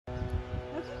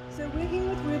So we're here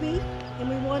with Ruby, and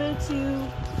we wanted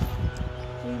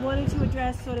to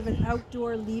address sort of an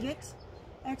outdoor leave it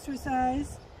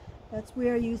exercise. That's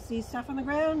where you see stuff on the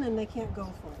ground and they can't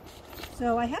go for it.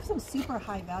 So I have some super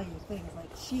high value things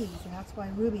like cheese, and that's why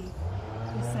Ruby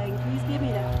is saying, please give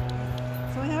me that.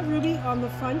 So I have Ruby on the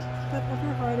front clip of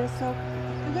her harness. So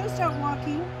I'm going to start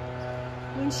walking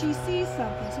when she sees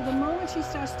something. So the moment she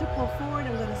starts to pull forward,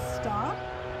 I'm going to stop,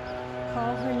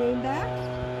 call her name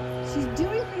back. She's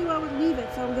doing pretty well with leave it,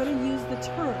 so I'm going to use the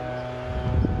turn.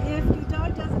 If your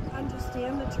dog doesn't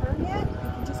understand the turn yet, you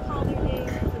can just call their name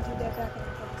and do that back and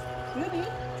forth. Ruby,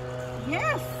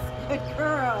 yes, good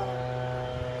girl.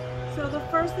 So the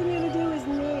first thing you're going to do is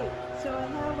name. So I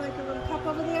have like a little cup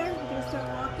over there. We're going to start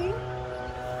walking.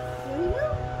 There you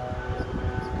go.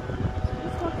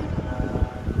 Just walking.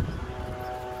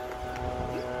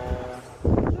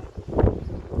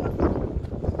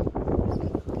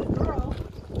 Good girl.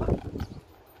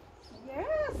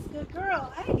 Yes, good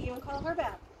girl. I didn't even call her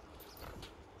back.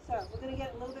 So we're going to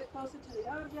get a little bit closer to the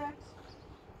object.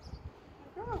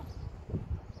 Good girl.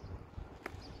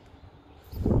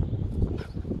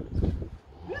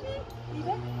 Ruby, leave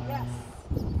it? Yes.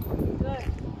 Good.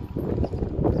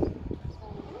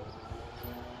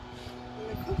 And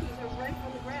the cookies are right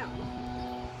on the ground.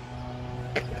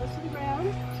 Goes to the ground.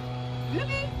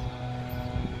 Ruby!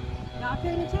 Not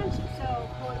paying attention. So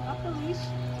going up the leash,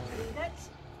 leave it.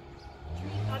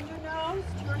 Treat under nose,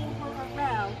 turning her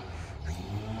around.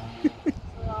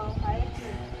 So I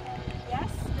agree.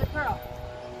 Yes, good girl.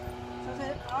 So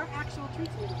that our actual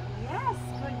treats me. Yes,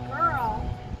 good girl.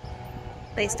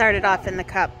 They started off in the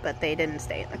cup, but they didn't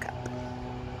stay in the cup.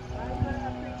 I'm going to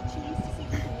upgrade to cheese to see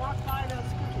if we can walk by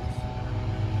those cookies.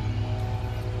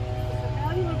 Because the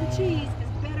value of the cheese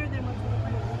is better than what's in the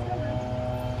ground.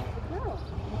 Good girl.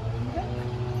 You bet.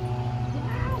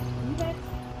 Yeah, you bet.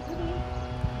 Ruby.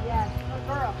 Yes, good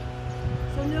girl.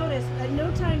 So notice, at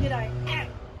no time did I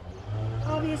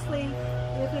obviously,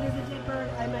 if it is a dead bird,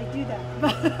 I might do that.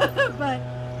 But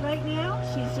right now,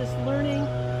 she's just learning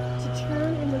to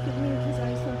turn and look at me because I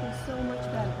have something so much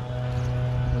better.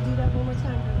 We'll do that one more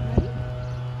time. Are you ready?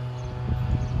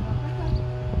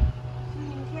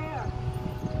 Taking care.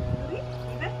 Ruby,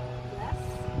 leave it. Yes.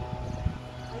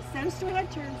 I sensed her head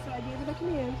turn, so I gave her the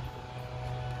command.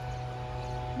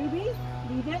 Ruby,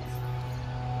 leave it.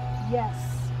 Yes.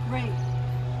 Great.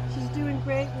 She's doing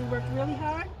great. We worked really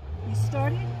hard. We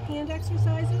started hand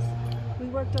exercises. We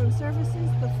worked on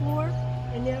surfaces, the floor,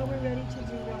 and now we're ready to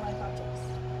do real life objects.